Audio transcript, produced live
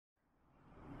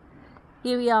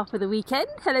Here we are for the weekend.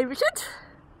 Hello, Richard.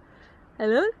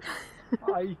 Hello.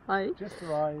 Hi. Hi. Just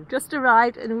arrived. Just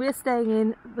arrived, and we're staying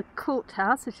in the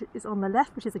courthouse, which is on the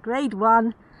left, which is a Grade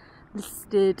 1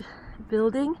 listed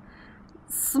building.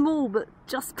 Small but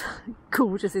just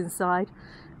gorgeous inside,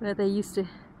 where they used to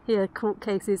hear court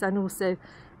cases and also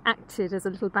acted as a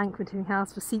little banqueting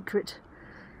house for secret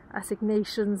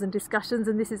assignations and discussions.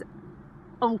 And this is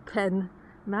Owlpen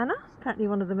Manor, apparently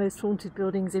one of the most haunted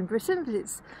buildings in Britain, but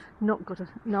it's not got a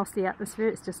nasty atmosphere,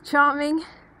 it's just charming.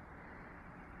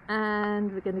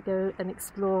 And we're going to go and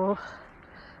explore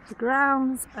the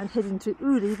grounds and head into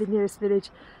Uli, the nearest village,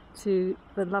 to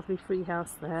the lovely free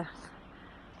house there,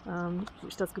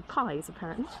 which does good pies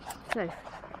apparently. So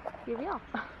here we are.